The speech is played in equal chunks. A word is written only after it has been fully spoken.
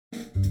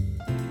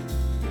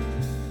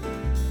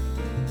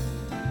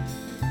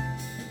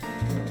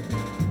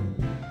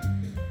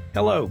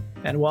Hello,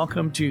 and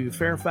welcome to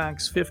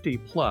Fairfax 50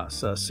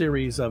 Plus, a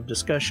series of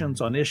discussions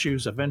on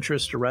issues of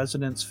interest to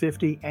residents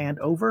 50 and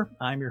over.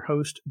 I'm your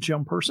host,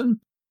 Jim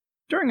Person.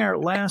 During our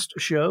last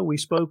show, we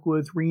spoke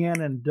with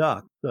Rhiannon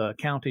Duck, the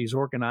county's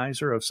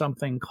organizer of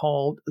something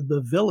called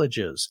the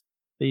Villages.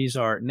 These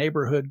are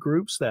neighborhood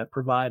groups that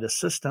provide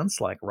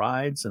assistance like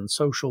rides and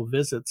social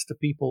visits to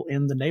people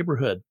in the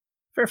neighborhood.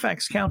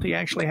 Fairfax County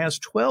actually has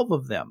 12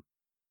 of them.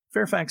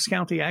 And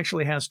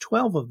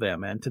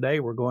today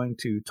we're going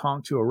to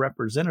talk to a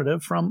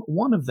representative from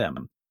one of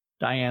them.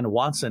 Diane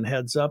Watson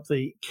heads up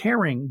the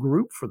caring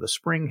group for the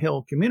Spring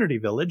Hill Community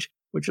Village,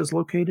 which is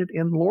located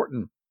in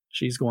Lorton.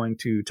 She's going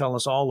to tell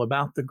us all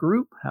about the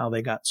group, how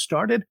they got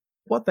started,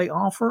 what they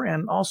offer,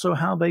 and also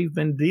how they've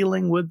been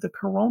dealing with the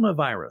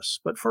coronavirus.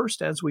 But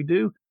first, as we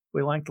do,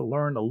 we like to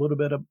learn a little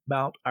bit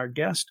about our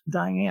guest,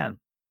 Diane.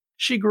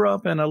 She grew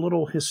up in a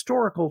little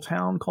historical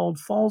town called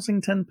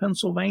Fallsington,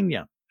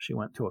 Pennsylvania. She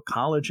went to a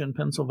college in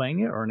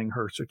Pennsylvania, earning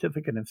her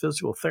certificate in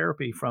physical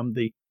therapy from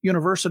the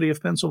University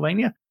of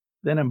Pennsylvania,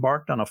 then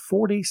embarked on a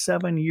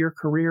 47-year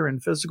career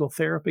in physical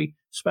therapy,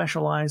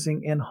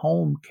 specializing in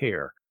home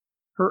care.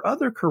 Her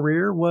other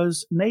career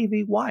was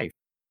Navy wife,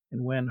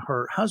 and when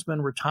her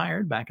husband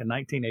retired back in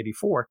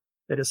 1984,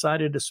 they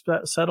decided to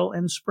settle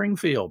in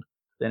Springfield.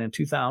 Then in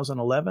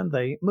 2011,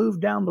 they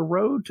moved down the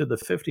road to the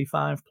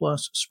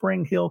 55-plus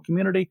Spring Hill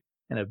community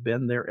and have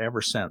been there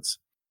ever since.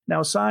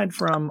 Now, aside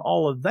from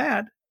all of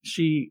that,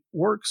 she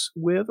works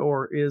with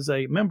or is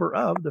a member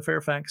of the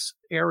Fairfax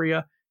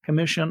Area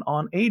Commission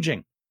on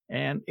Aging.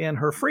 And in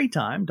her free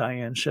time,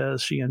 Diane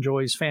says she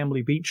enjoys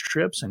family beach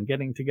trips and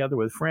getting together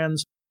with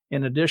friends.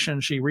 In addition,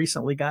 she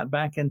recently got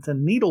back into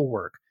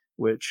needlework,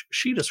 which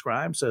she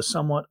describes as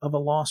somewhat of a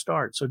lost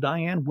art. So,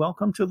 Diane,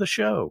 welcome to the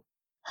show.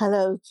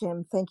 Hello,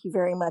 Jim. Thank you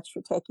very much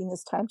for taking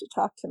this time to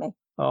talk to me.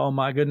 Oh,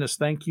 my goodness.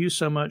 Thank you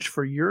so much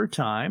for your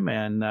time.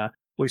 And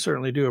we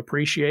certainly do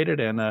appreciate it.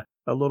 And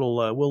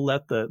we'll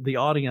let the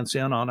audience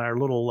in on our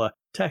little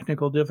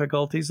technical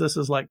difficulties. This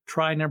is like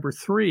try number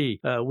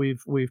 3.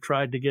 We've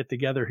tried to get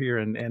together here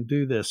and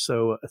do this.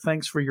 So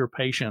thanks for your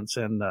patience,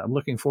 and I'm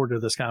looking forward to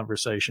this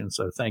conversation.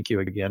 So thank you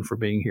again for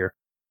being here.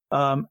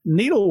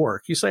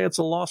 Needlework, you say it's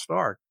a lost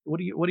art. What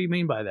do you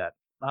mean by that?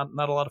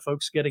 Not a lot of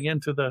folks getting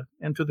into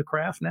the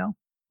craft now?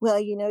 Well,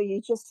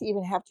 you just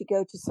even have to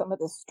go to some of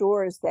the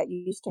stores that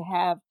used to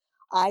have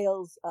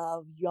aisles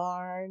of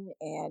yarn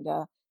and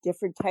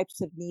different types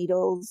of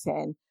needles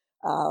and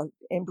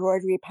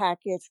embroidery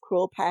packets,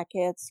 crewel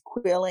packets,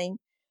 quilling.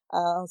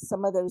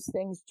 Some of those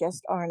things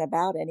just aren't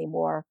about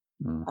anymore.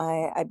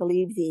 I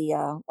believe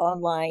the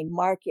online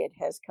market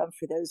has come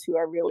for those who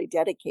are really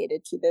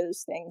dedicated to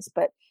those things.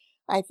 But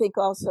I think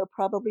also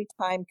probably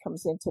time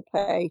comes into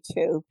play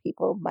too.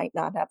 People might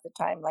not have the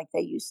time like they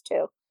used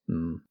to.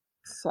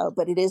 So,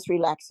 but it is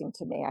relaxing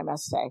to me, I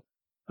must say.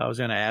 I was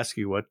going to ask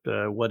you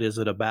what is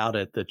it about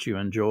it that you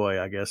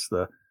enjoy? I guess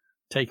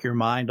take your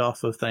mind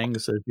off of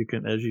things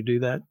as you do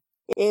that.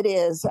 It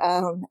is.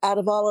 Out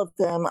of all of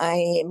them, I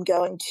am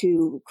going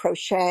to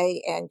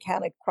crochet and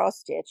counted cross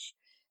stitch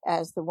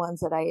as the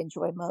ones that I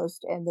enjoy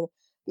most, and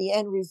the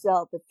end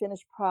result, the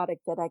finished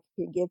product that I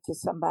can give to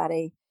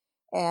somebody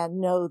and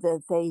know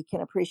that they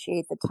can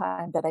appreciate the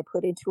time that I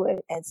put into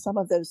it. And some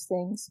of those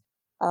things,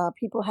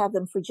 people have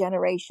them for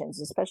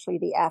generations, especially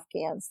the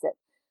Afghans that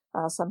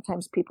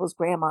sometimes people's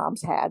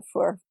grandmoms had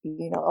for,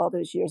 all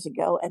those years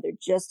ago. And they're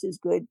just as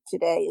good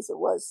today as it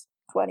was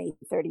 20,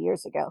 30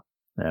 years ago.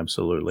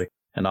 Absolutely.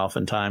 And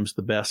oftentimes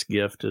the best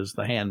gift is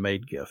the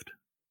handmade gift.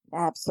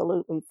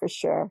 Absolutely, for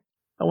sure.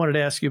 I wanted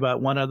to ask you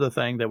about one other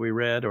thing that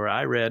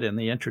I read in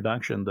the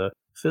introduction, the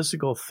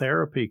physical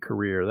therapy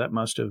career. That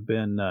must have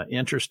been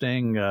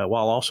interesting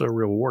while also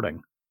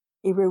rewarding.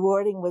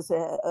 Rewarding was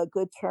a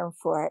good term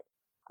for it.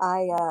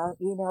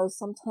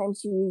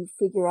 Sometimes you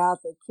figure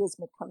out that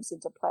kismet comes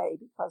into play,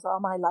 because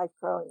all my life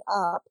growing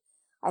up,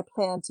 I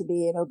planned to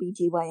be an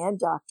OBGYN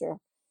doctor.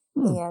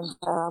 And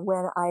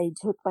when I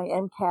took my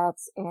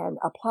MCATs and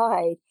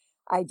applied,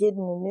 I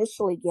didn't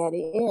initially get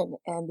in.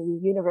 And the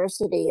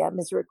University of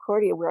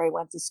Misericordia, where I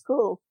went to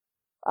school,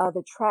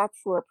 the track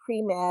for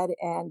pre-med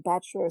and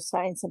Bachelor of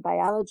Science in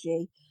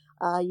Biology,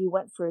 you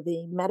went for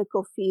the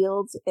medical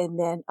fields and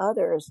then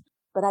others.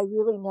 But I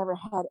really never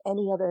had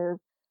any other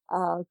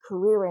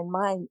career in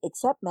mind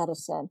except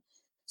medicine.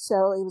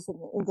 So it was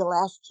in the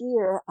last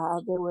year,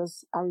 there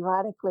was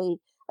ironically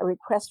a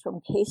request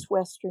from Case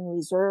Western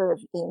Reserve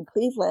in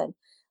Cleveland.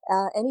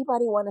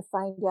 Anybody want to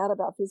find out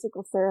about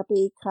physical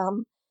therapy?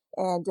 Come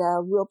and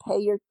we'll pay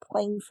your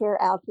plane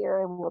fare out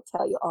here and we'll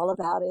tell you all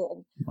about it.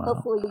 And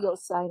hopefully you'll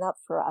sign up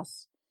for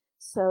us.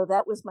 So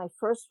that was my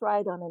first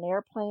ride on an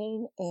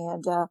airplane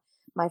and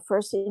my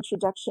first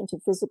introduction to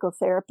physical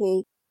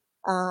therapy.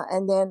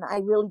 And then I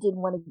really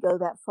didn't want to go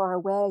that far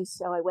away.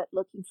 So I went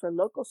looking for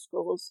local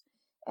schools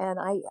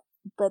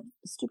but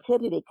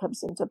stupidity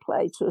comes into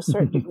play to a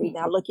certain degree.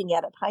 Now, looking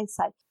at it,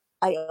 hindsight,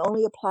 I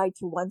only applied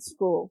to one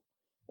school.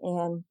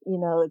 And,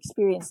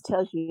 experience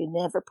tells you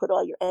never put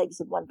all your eggs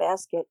in one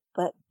basket.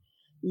 But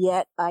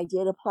yet I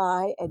did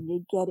apply and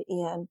did get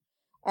in.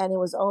 And it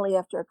was only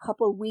after a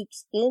couple of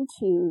weeks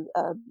into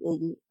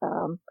the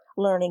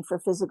learning for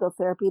physical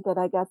therapy that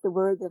I got the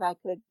word that I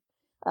could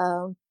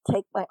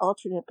take my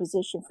alternate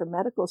position for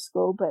medical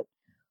school. But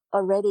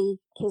already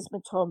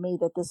Kismet told me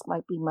that this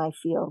might be my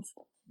field.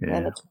 Yeah.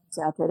 And it turns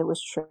out that it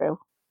was true.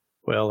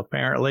 Well,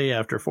 apparently,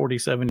 after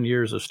 47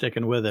 years of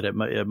sticking with it,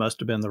 it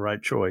must have been the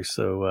right choice.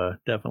 So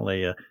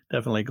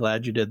definitely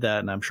glad you did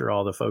that. And I'm sure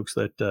all the folks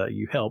that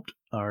you helped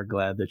are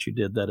glad that you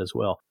did that as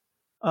well.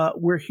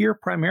 We're here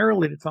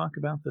primarily to talk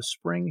about the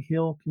Spring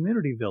Hill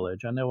Community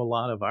Village. I know a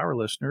lot of our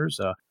listeners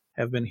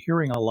have been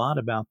hearing a lot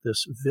about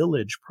this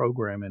village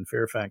program in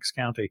Fairfax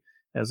County.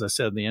 As I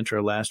said in the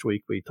intro last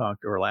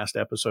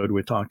episode,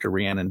 we talked to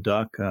Rhiannon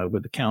Duck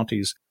with the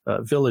county's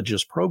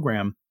Villages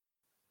program.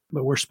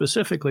 But we're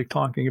specifically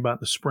talking about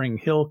the Spring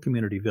Hill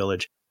Community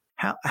Village.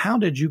 How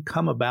did you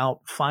come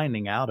about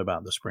finding out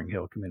about the Spring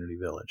Hill Community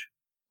Village?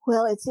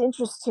 Well, it's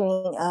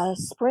interesting.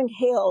 Spring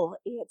Hill,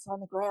 it's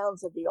on the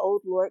grounds of the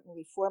old Lorton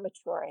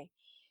Reformatory.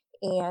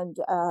 And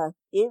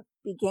it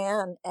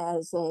began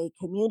as a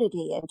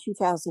community in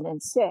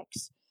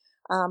 2006.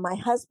 My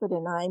husband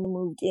and I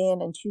moved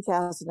in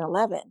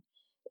 2011.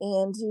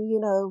 And,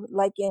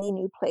 like any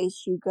new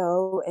place, you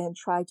go and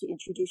try to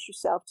introduce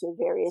yourself to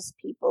various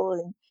people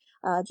and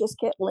just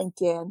get linked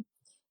in.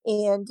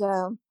 And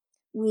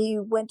we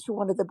went to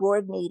one of the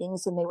board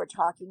meetings and they were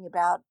talking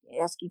about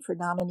asking for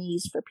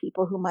nominees for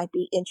people who might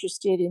be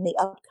interested in the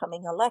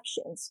upcoming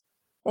elections.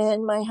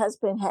 And my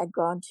husband had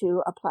gone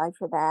to apply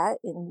for that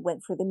and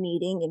went for the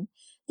meeting, and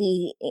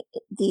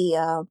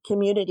the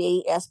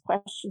community asked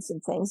questions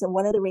and things. And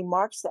one of the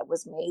remarks that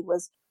was made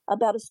was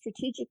about a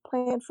strategic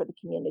plan for the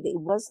community.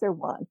 Was there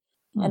one?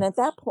 And at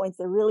that point,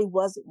 there really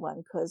wasn't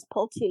one because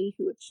Pulte,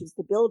 which is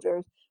the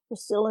builder, were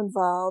still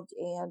involved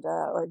and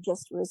or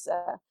just was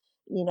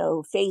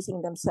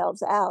phasing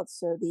themselves out.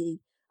 So the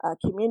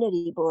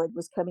community board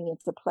was coming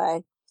into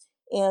play.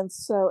 And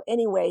so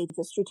anyway,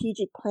 the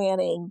strategic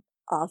planning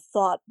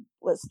thought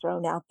was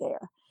thrown out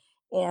there.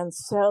 And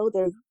so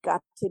there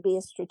got to be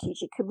a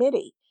strategic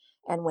committee.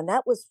 And when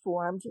that was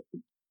formed,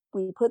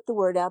 we put the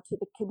word out to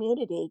the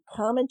community,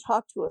 come and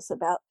talk to us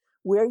about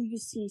where you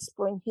see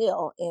Spring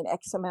Hill in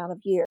X amount of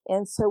years.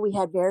 And so we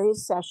had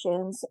various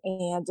sessions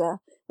and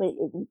we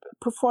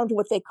performed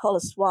what they call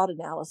a SWOT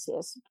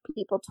analysis,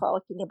 people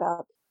talking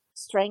about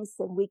strengths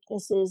and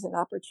weaknesses and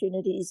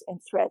opportunities and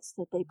threats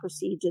that they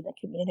perceived in the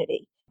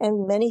community.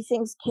 And many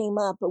things came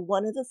up, but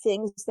one of the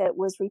things that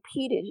was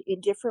repeated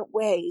in different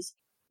ways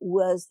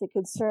was the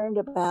concern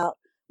about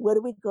what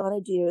are we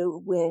going to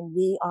do when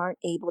we aren't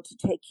able to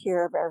take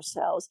care of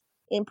ourselves,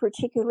 in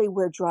particularly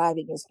where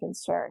driving is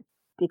concerned,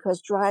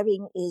 because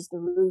driving is the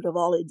root of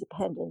all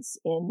independence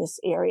in this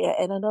area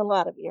and in a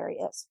lot of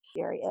areas.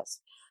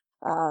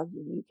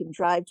 You can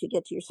drive to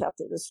get yourself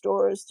to the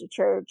stores, to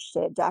church,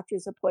 to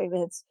doctor's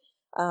appointments.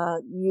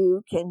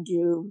 You can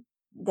do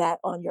that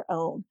on your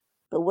own.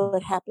 But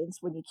what happens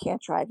when you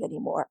can't drive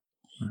anymore?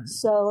 Right.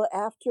 So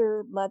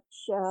after much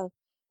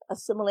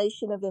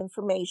assimilation of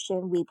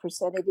information, we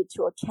presented it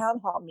to a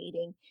town hall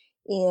meeting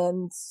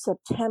in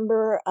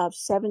September of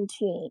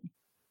 17.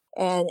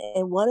 And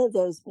in one of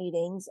those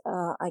meetings,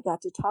 I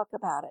got to talk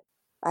about it.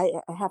 I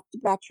have to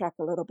backtrack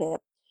a little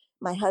bit.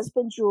 My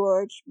husband,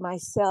 George,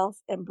 myself,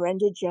 and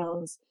Brenda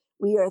Jones,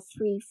 we are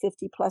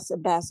 350-plus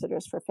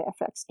ambassadors for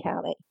Fairfax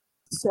County.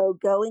 So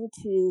going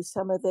to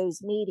some of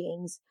those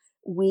meetings,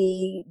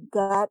 we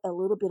got a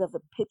little bit of a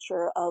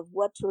picture of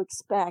what to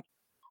expect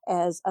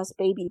as us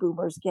baby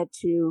boomers get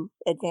to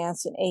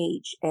advance in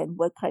age and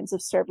what kinds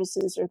of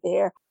services are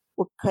there,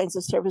 what kinds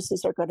of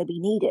services are going to be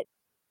needed.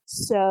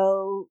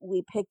 So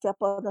we picked up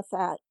on the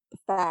fact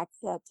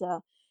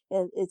that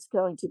it's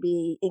going to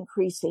be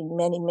increasing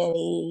many,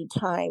 many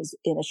times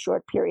in a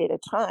short period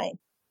of time.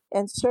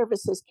 And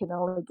services can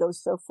only go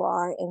so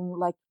far. And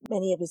like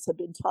many of us have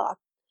been taught,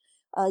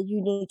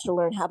 you need to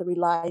learn how to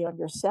rely on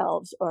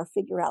yourselves or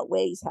figure out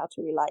ways how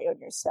to rely on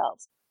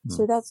yourselves. Mm-hmm.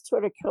 So that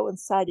sort of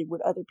coincided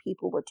with other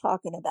people were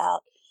talking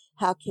about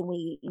how can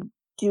we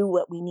do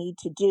what we need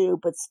to do,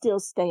 but still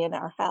stay in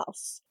our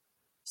house.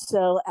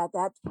 So at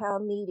that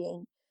town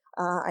meeting,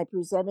 I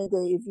presented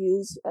the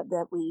views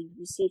that we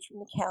received from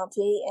the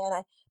county, and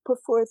I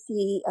put forth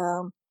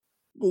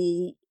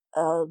the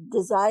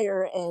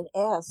desire and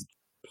asked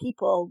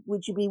people,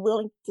 would you be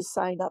willing to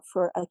sign up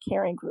for a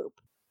caring group?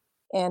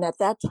 And at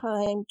that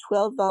time,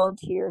 12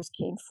 volunteers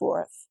came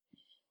forth.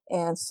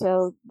 And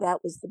so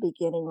that was the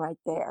beginning right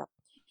there.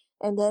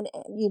 And then,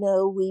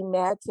 we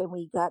met and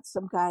we got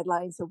some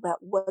guidelines about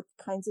what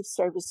kinds of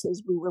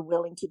services we were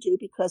willing to do,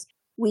 because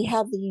we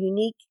have the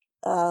unique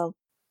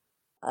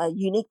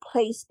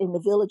place in the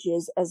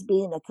Villages as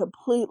being a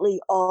completely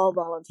all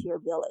volunteer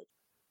village.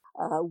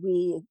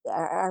 We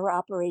are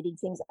operating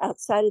things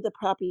outside of the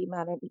property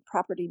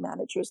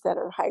managers that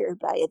are hired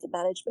by the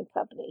management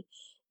company.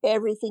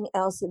 Everything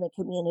else in the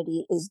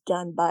community is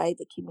done by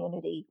the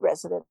community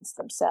residents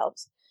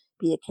themselves,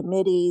 be it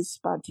committees,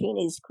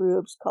 spontaneous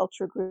groups,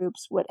 culture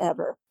groups,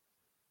 whatever.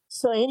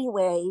 So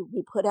anyway,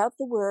 we put out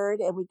the word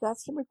and we got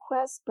some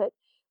requests, but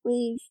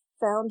we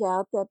found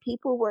out that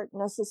people weren't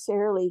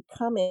necessarily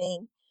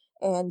coming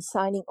and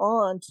signing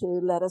on to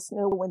let us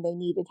know when they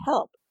needed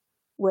help,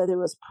 whether it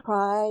was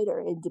pride or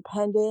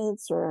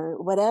independence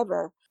or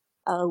whatever.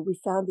 We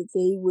found that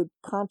they would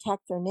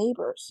contact their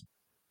neighbors.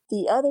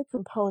 The other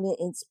component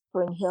in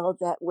Spring Hill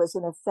that was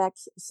in effect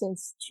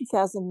since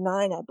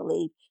 2009, I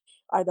believe,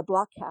 are the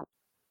block captains.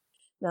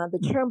 Now, the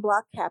term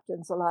block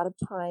captains a lot of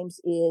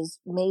times is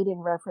made in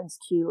reference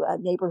to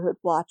neighborhood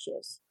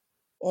watches.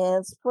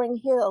 And Spring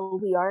Hill,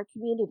 we are a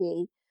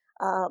community,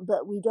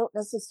 but we don't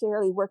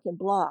necessarily work in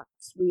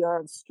blocks. We are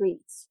on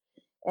streets.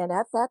 And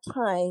at that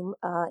time,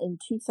 in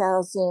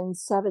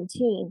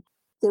 2017,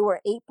 there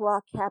were 8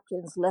 block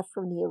captains left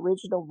from the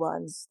original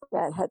ones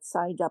that had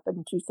signed up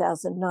in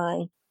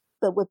 2009.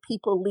 But with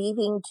people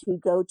leaving to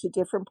go to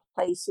different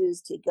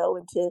places, to go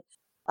into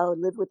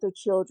live with their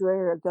children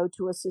or go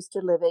to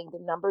assisted living, the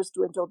numbers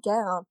dwindled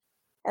down.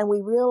 And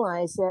we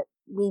realized that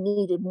we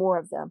needed more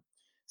of them.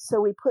 So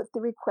we put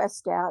the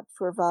request out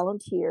for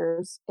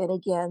volunteers. And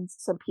again,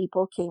 some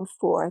people came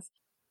forth.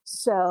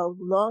 So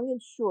long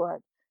and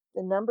short,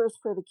 the numbers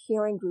for the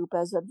caring group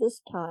as of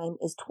this time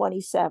is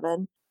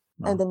 27.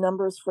 Wow. And the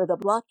numbers for the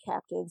block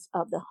captains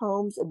of the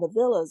homes and the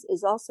villas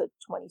is also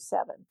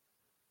 27.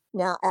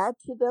 Now add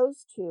to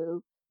those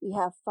two, we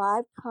have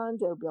 5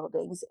 condo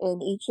buildings,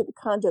 and each of the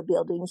condo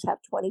buildings have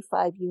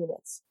 25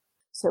 units.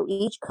 So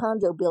each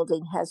condo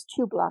building has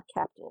 2 block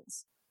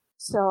captains.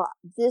 So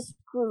this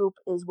group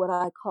is what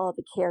I call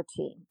the care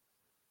team.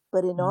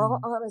 But in all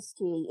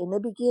honesty, in the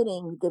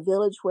beginning, the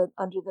village went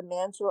under the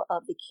mantle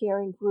of the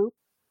caring group,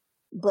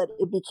 but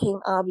it became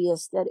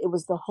obvious that it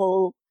was the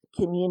whole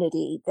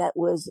community that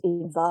was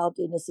involved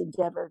in this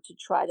endeavor to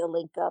try to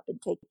link up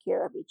and take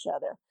care of each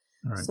other.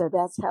 Right. So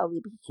that's how we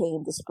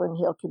became the Spring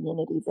Hill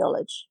Community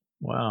Village.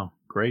 Wow.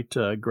 Great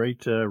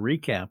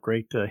recap.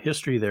 Great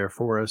history there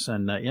for us.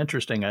 And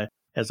interesting,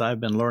 as I've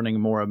been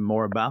learning more and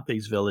more about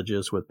these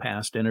villages with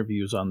past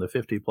interviews on the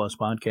 50 Plus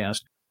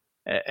podcast,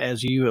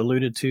 as you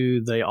alluded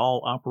to, they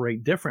all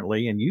operate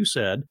differently. And you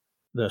said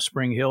the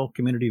Spring Hill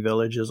Community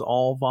Village is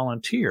all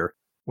volunteer,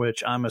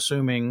 which I'm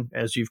assuming,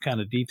 as you've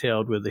kind of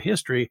detailed with the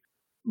history,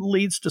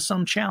 leads to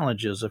some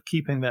challenges of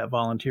keeping that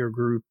volunteer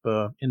group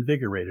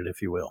invigorated, if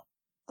you will.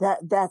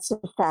 That's a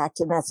fact,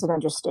 and that's an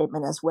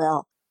understatement as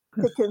well.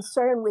 The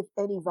concern with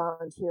any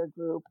volunteer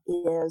group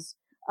is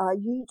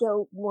you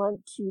don't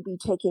want to be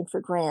taken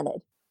for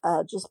granted.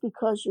 Just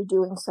because you're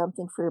doing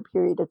something for a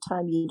period of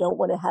time, you don't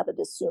want to have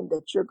it assumed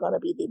that you're going to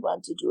be the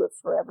one to do it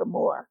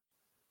forevermore.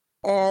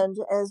 And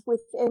as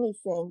with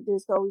anything,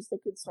 there's always the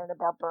concern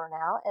about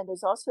burnout. And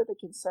there's also the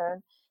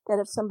concern that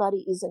if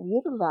somebody isn't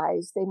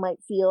utilized, they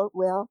might feel,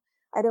 well,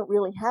 I don't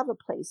really have a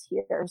place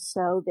here.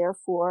 So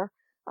therefore,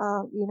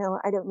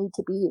 I don't need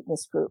to be in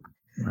this group.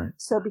 Right.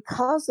 So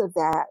because of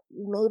that,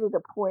 we made it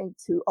a point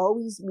to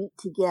always meet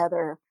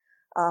together.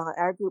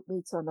 Our group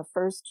meets on the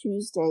first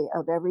Tuesday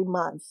of every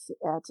month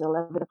at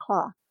 11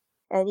 o'clock.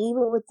 And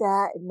even with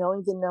that, and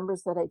knowing the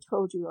numbers that I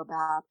told you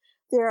about,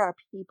 there are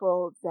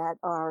people that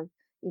are,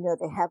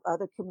 they have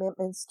other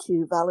commitments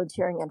to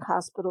volunteering in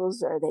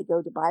hospitals, or they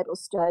go to Bible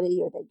study,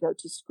 or they go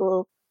to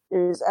school.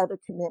 There's other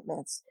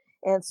commitments.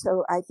 And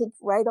so I think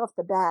right off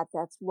the bat,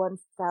 that's one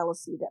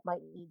fallacy that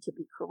might need to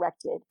be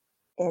corrected.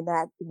 And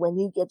that when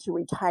you get to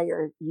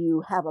retire,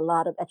 you have a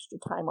lot of extra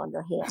time on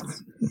your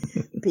hands,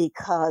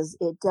 because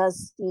it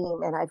does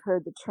seem, and I've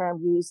heard the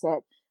term used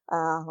that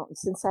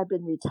since I've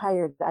been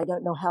retired, I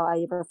don't know how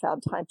I ever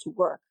found time to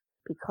work,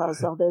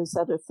 because all those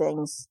other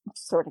things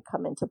sort of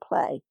come into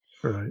play.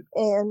 Right.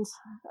 And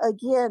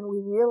again,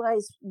 we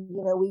realized,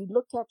 we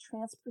looked at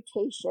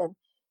transportation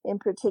in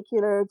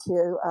particular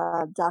to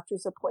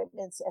doctor's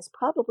appointments as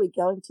probably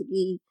going to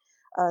be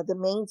the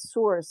main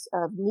source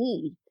of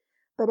need.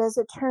 But as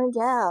it turned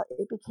out,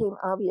 it became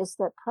obvious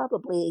that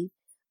probably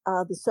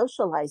the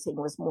socializing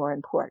was more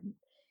important.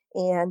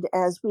 And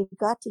as we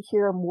got to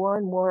hear more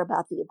and more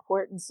about the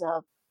importance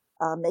of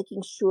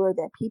making sure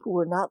that people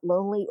were not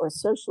lonely or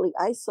socially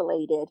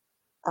isolated,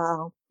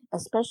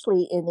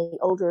 especially in the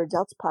older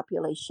adults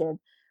population,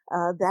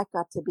 that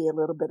got to be a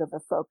little bit of a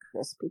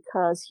focus,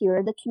 because here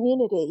in the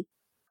community,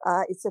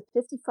 it's a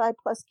 55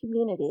 plus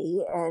community,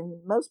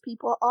 and most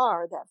people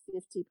are that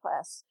 50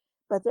 plus,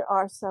 but there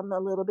are some a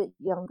little bit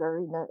younger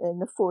in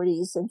the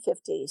 40s and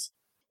 50s.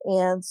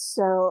 And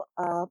so,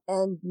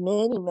 and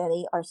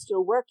many are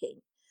still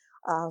working.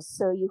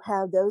 So you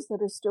have those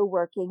that are still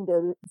working,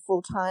 those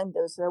full time,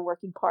 those that are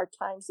working part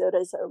time,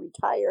 those that are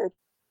retired,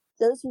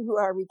 those who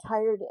are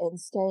retired and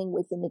staying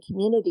within the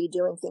community,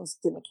 doing things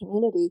in the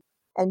community,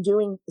 and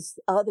doing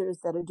others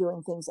that are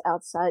doing things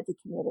outside the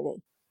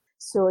community.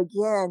 So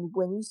again,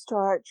 when you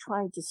start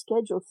trying to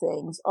schedule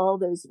things, all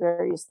those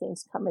various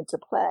things come into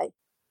play.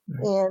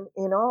 Right. And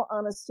in all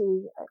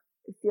honesty,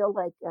 I feel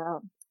like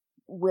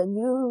when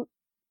you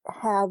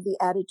have the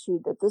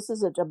attitude that this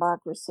is a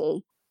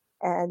democracy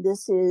and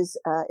this is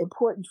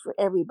important for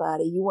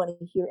everybody, you want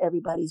to hear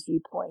everybody's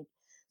viewpoint.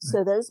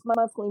 So those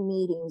monthly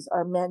meetings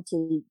are meant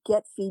to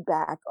get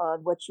feedback on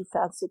what you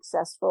found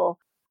successful,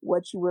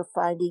 what you were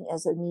finding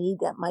as a need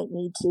that might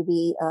need to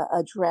be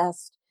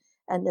addressed,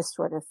 and this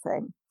sort of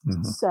thing.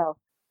 Mm-hmm. So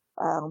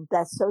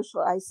that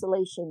social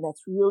isolation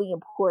that's really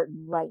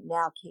important right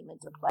now came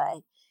into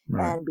play.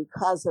 Right. And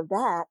because of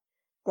that,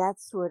 that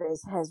sort of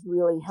has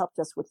really helped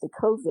us with the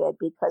COVID,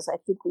 because I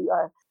think we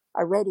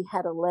already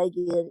had a leg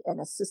in and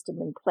a system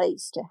in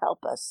place to help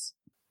us.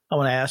 I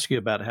want to ask you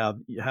about how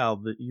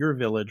your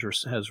village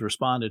has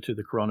responded to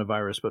the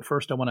coronavirus. But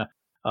first, I want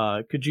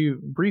to, could you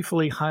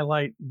briefly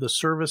highlight the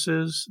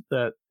services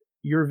that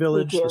your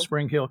village, the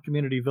Spring Hill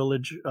Community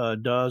Village,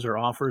 does or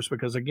offers?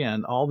 Because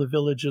again, all the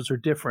villages are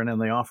different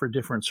and they offer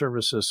different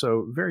services.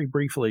 So very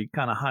briefly,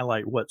 kind of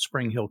highlight what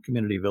Spring Hill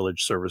Community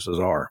Village services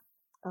are.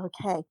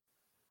 Okay.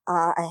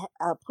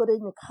 I'll put in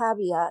the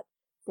caveat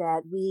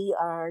that we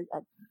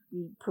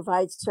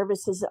provide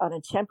services on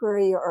a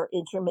temporary or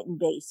intermittent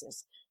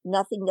basis.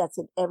 Nothing that's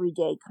an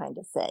everyday kind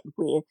of thing.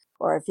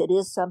 Or if it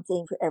is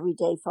something for every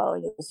day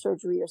following a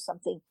surgery or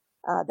something,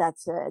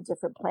 that's a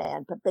different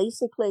plan. But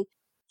basically,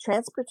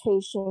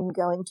 transportation,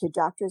 going to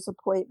doctor's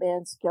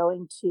appointments,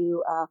 going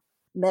to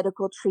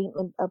medical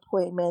treatment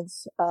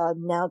appointments,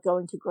 now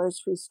going to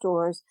grocery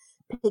stores,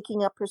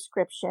 picking up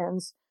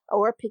prescriptions,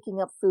 or picking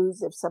up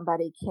foods if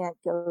somebody can't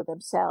go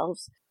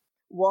themselves,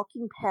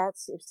 walking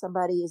pets if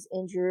somebody is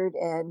injured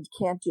and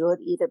can't do it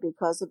either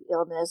because of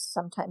illness,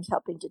 sometimes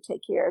helping to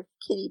take care of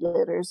kitty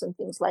litters and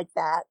things like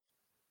that.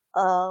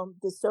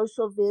 The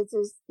social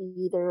visits,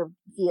 either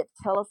via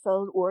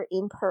telephone or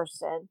in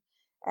person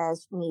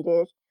as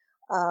needed.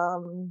 I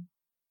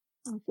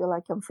feel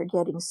like I'm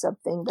forgetting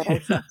something, but I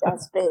think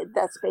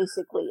that's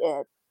basically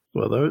it.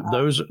 Well,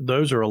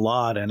 those are a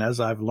lot, and as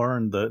I've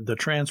learned, the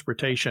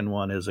transportation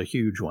one is a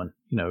huge one.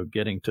 You know,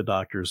 getting to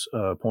doctor's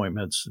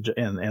appointments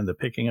and the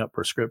picking up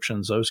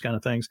prescriptions, those kind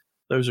of things.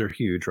 Those are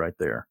huge right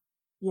there.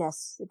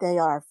 Yes, they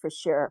are for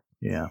sure.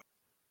 Yeah.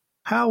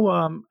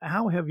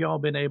 How have y'all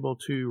been able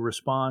to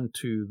respond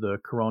to the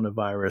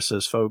coronavirus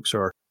as folks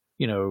are,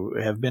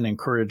 have been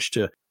encouraged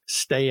to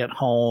stay at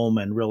home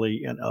and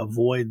really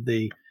avoid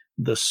the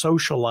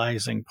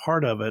socializing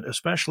part of it,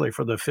 especially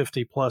for the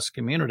 50 plus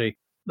community?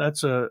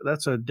 That's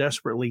a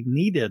desperately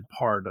needed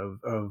part of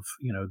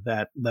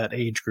that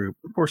age group.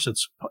 Of course,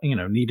 it's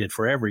needed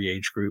for every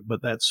age group,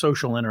 but that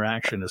social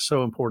interaction is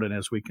so important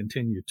as we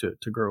continue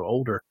to grow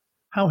older.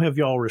 How have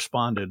y'all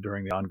responded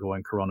during the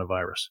ongoing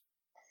coronavirus?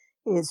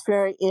 It's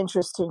very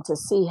interesting to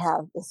see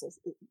how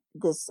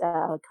this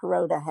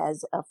corona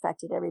has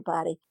affected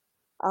everybody.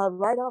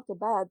 Right off the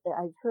bat,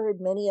 I've heard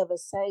many of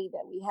us say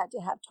that we had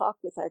to have talk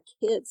with our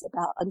kids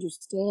about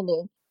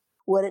understanding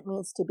what it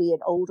means to be an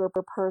older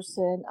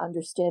person,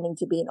 understanding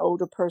to be an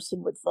older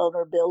person with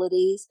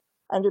vulnerabilities,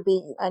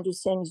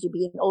 understanding to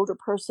be an older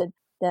person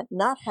that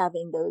not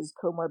having those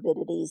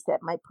comorbidities that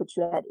might put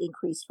you at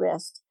increased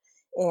risk.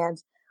 And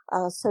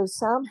so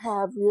some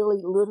have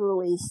really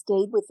literally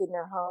stayed within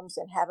their homes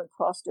and haven't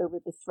crossed over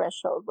the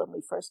threshold when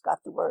we first got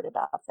the word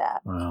about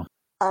that. Wow.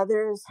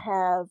 Others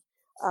have,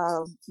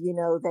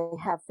 they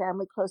have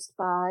family close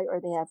by, or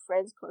they have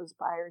friends close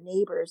by, or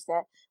neighbors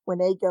that when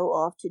they go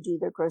off to do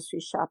their grocery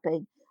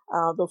shopping,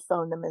 they'll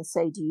phone them and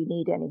say, "Do you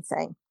need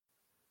anything?"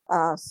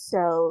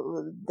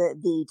 So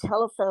the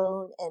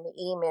telephone and the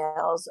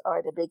emails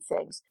are the big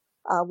things.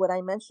 What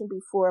I mentioned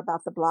before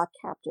about the block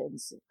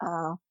captains,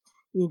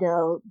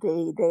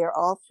 they are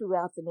all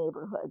throughout the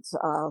neighborhoods.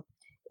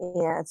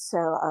 And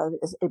so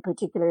in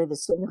particular, the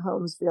single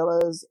homes,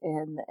 villas,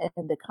 and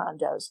the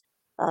condos.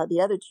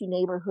 The other two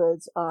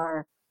neighborhoods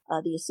are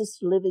the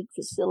assisted living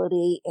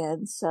facility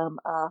and some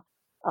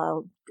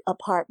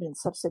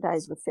apartments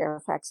subsidized with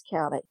Fairfax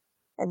County.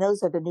 And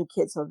those are the new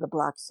kids on the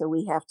block. So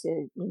we have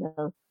to,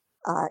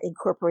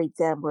 incorporate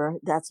them, where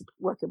that's a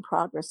work in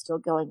progress still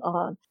going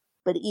on.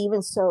 But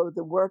even so,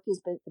 the word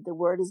has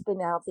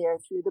been out there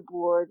through the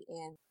board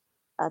and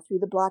through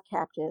the block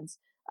captains.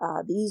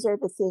 These are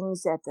the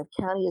things that the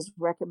county is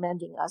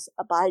recommending us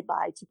abide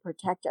by to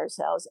protect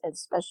ourselves, and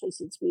especially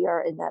since we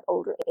are in that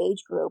older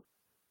age group.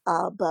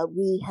 But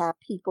we have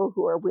people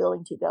who are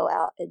willing to go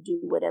out and do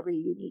whatever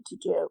you need to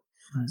do.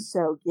 Right.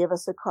 So give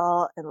us a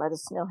call and let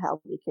us know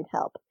how we can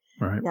help.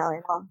 Right. Now,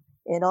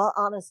 in all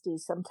honesty,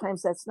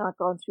 sometimes that's not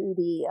gone through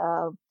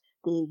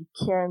the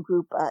Caring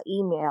Group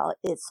email.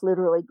 It's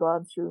literally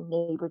gone through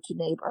neighbor to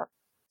neighbor.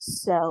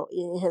 So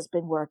it has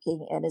been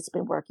working, and it's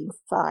been working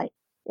fine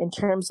in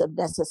terms of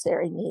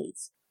necessary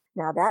needs.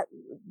 Now that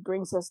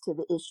brings us to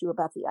the issue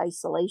about the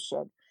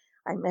isolation.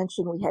 I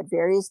mentioned we had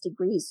various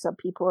degrees. Some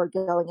people are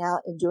going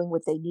out and doing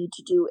what they need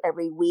to do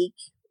every week,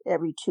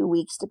 every 2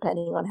 weeks,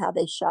 depending on how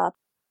they shop.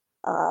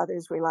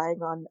 Others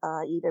relying on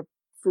either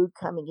food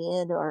coming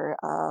in or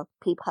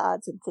pea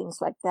pods and things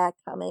like that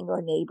coming,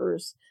 or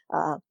neighbors,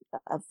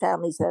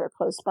 families that are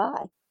close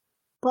by.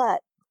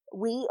 But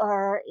we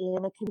are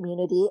in a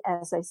community,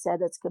 as I said,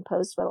 that's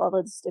composed of all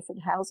of this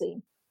different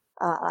housing.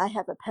 I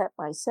have a pet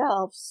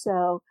myself,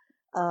 so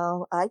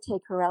I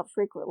take her out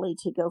frequently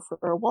to go for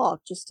a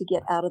walk just to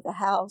get out of the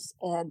house.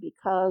 And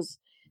because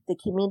the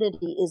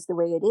community is the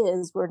way it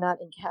is, we're not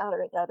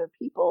encountering other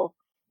people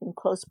in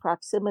close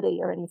proximity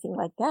or anything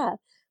like that.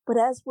 But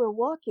as we're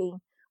walking,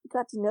 we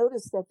got to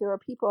notice that there are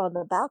people on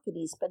the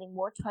balconies spending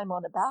more time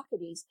on the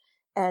balconies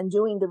and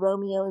doing the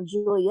Romeo and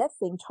Juliet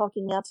thing,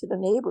 talking out to their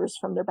neighbors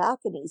from their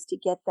balconies to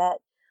get that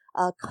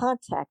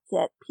contact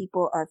that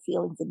people are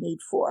feeling the need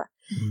for.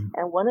 Mm-hmm.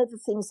 And one of the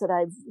things that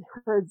I've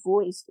heard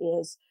voiced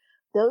is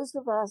those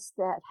of us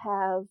that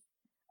have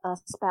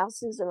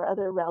spouses or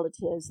other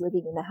relatives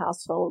living in the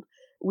household,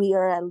 we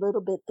are at a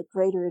little bit the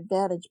greater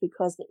advantage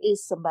because there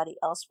is somebody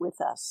else with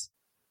us.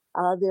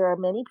 There are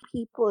many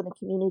people in the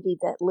community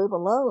that live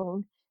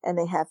alone and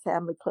they have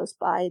family close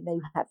by and they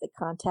have the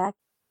contact.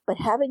 But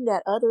having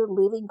that other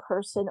living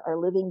person or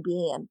living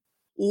being,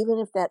 even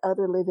if that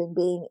other living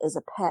being is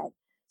a pet,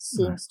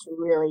 seems to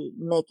really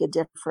make a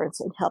difference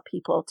and help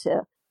people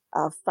to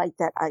fight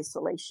that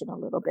isolation a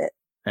little bit.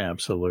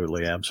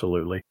 Absolutely,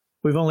 absolutely.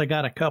 We've only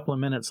got a couple of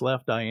minutes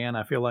left, Diane.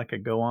 I feel like I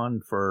could go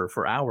on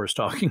for hours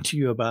talking to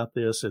you about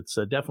this. It's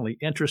definitely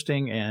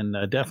interesting and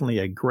definitely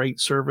a great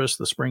service,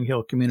 the Spring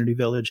Hill Community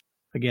Village.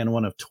 Again,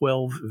 one of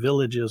 12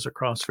 villages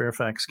across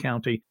Fairfax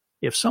County.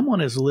 If someone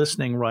is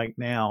listening right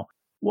now,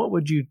 what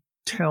would you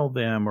tell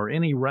them, or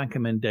any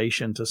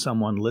recommendation to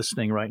someone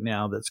listening right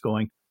now that's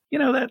going,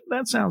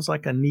 that sounds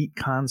like a neat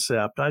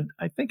concept. I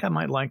think I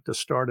might like to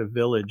start a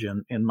village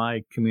in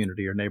my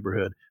community or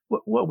neighborhood.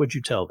 What would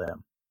you tell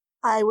them?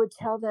 I would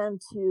tell them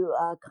to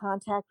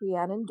contact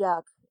Rhiannon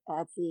Duck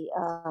at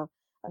the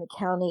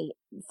county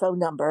phone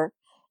number,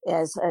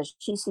 as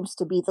she seems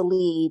to be the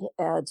lead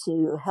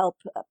to help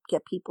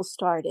get people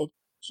started.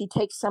 She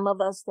takes some of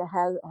us that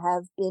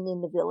have been in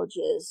the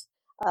villages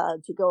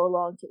to go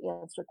along to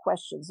answer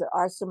questions. There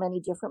are so many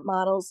different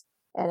models.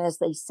 And as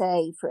they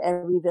say, for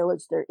every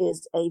village, there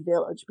is a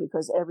village,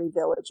 because every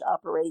village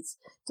operates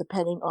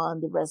depending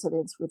on the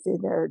residents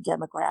within their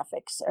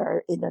demographics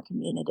or in their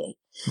community.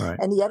 Right.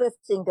 And the other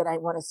thing that I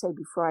want to say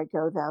before I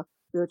go, though,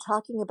 we were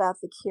talking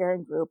about the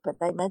caring group, but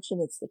I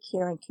mentioned it's the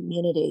caring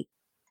community.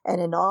 And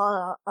in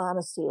all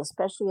honesty,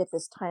 especially at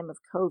this time of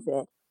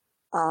COVID,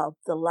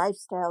 the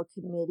lifestyle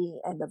committee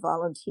and the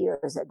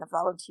volunteers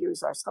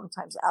are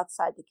sometimes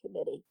outside the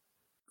committee.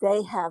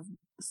 They have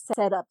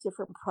set up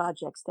different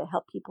projects to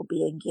help people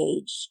be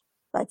engaged.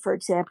 Like, for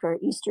example,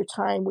 at Easter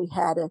time, we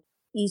had an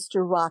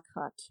Easter rock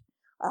hunt.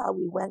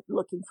 We went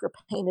looking for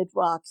painted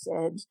rocks,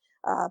 and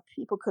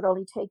people could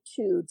only take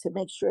 2 to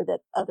make sure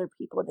that other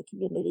people in the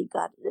community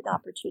got an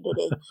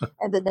opportunity.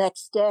 And the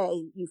next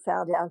day, you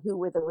found out who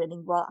were the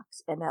winning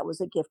rocks, and that was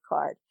a gift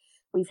card.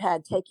 We've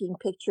had taking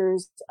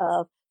pictures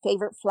of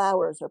favorite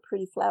flowers or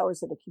pretty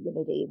flowers in the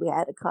community. We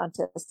had a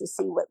contest to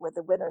see what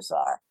the winners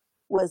are.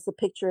 Was the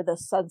picture of the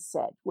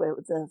sunset, where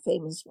the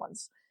famous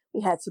ones.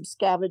 We had some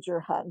scavenger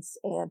hunts,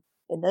 and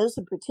in those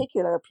in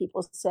particular,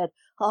 people said,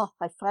 "Oh,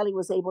 I finally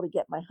was able to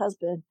get my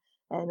husband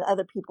and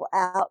other people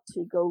out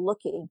to go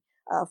looking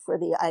for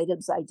the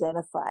items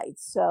identified."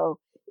 So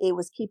it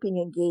was keeping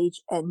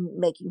engaged and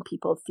making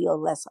people feel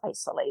less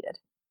isolated.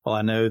 Well,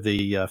 I know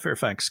the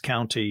Fairfax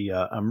County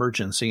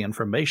Emergency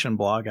Information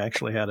blog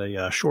actually had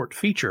a short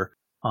feature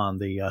on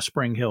the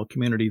Spring Hill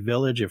Community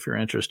Village, if you're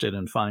interested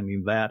in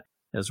finding that,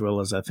 as well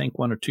as I think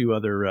 1 or 2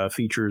 other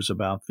features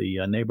about the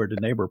Neighbor to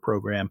Neighbor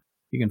program.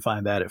 You can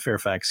find that at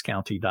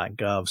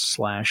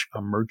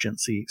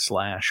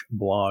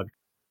fairfaxcounty.gov/emergency/blog.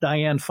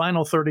 Diane,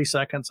 final 30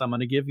 seconds. I'm going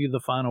to give you the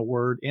final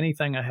word.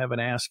 Anything I haven't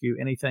asked you,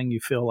 anything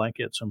you feel like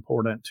it's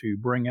important to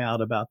bring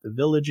out about the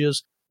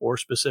villages, or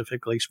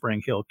specifically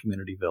Spring Hill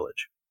Community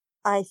Village?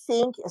 I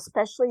think,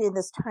 especially in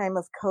this time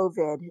of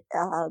COVID,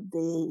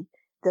 the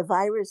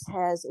virus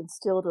has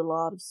instilled a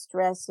lot of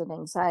stress and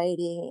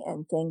anxiety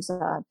and things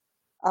on.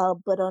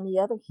 But on the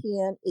other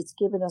hand, it's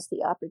given us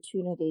the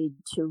opportunity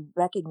to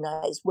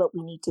recognize what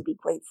we need to be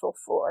grateful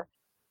for.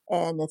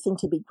 And the thing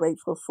to be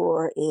grateful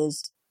for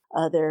is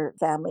other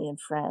family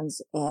and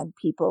friends and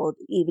people,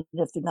 even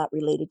if they're not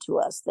related to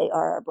us. They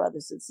are our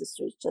brothers and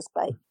sisters just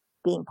by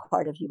being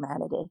part of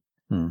humanity.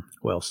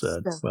 Well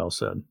said. Well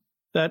said.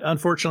 That,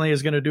 unfortunately,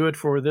 is going to do it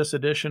for this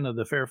edition of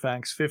the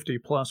Fairfax 50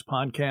 Plus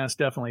podcast.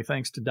 Definitely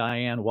thanks to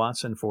Diane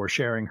Watson for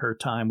sharing her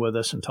time with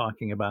us and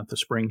talking about the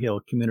Spring Hill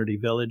Community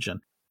Village.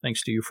 And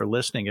thanks to you for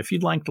listening. If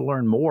you'd like to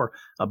learn more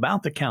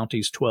about the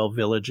county's 12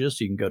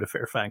 villages, you can go to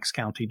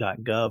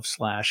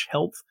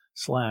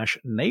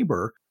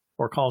fairfaxcounty.gov/health/neighbor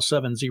or call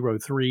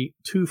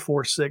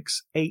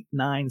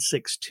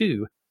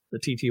 703-246-8962. The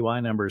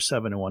TTY number is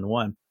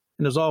 711.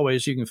 And as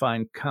always, you can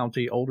find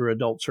county older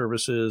adult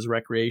services,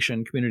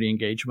 recreation, community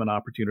engagement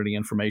opportunity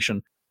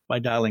information by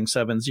dialing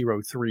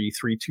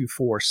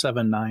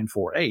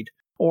 703-324-7948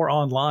 or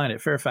online at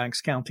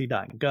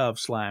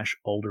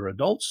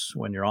fairfaxcounty.gov/olderadults.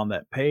 When you're on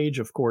that page,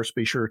 of course,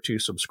 be sure to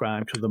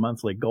subscribe to the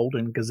monthly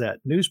Golden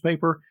Gazette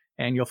newspaper,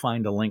 and you'll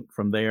find a link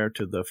from there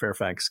to the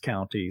Fairfax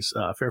County's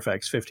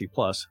Fairfax 50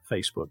 Plus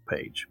Facebook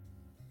page.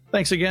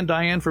 Thanks again,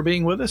 Diane, for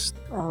being with us.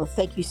 Oh,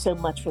 thank you so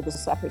much for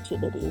this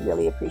opportunity.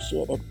 Really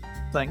appreciate it.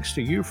 Thanks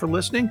to you for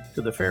listening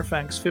to the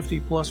Fairfax 50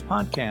 Plus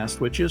podcast,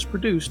 which is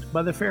produced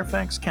by the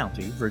Fairfax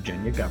County,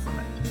 Virginia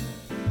government.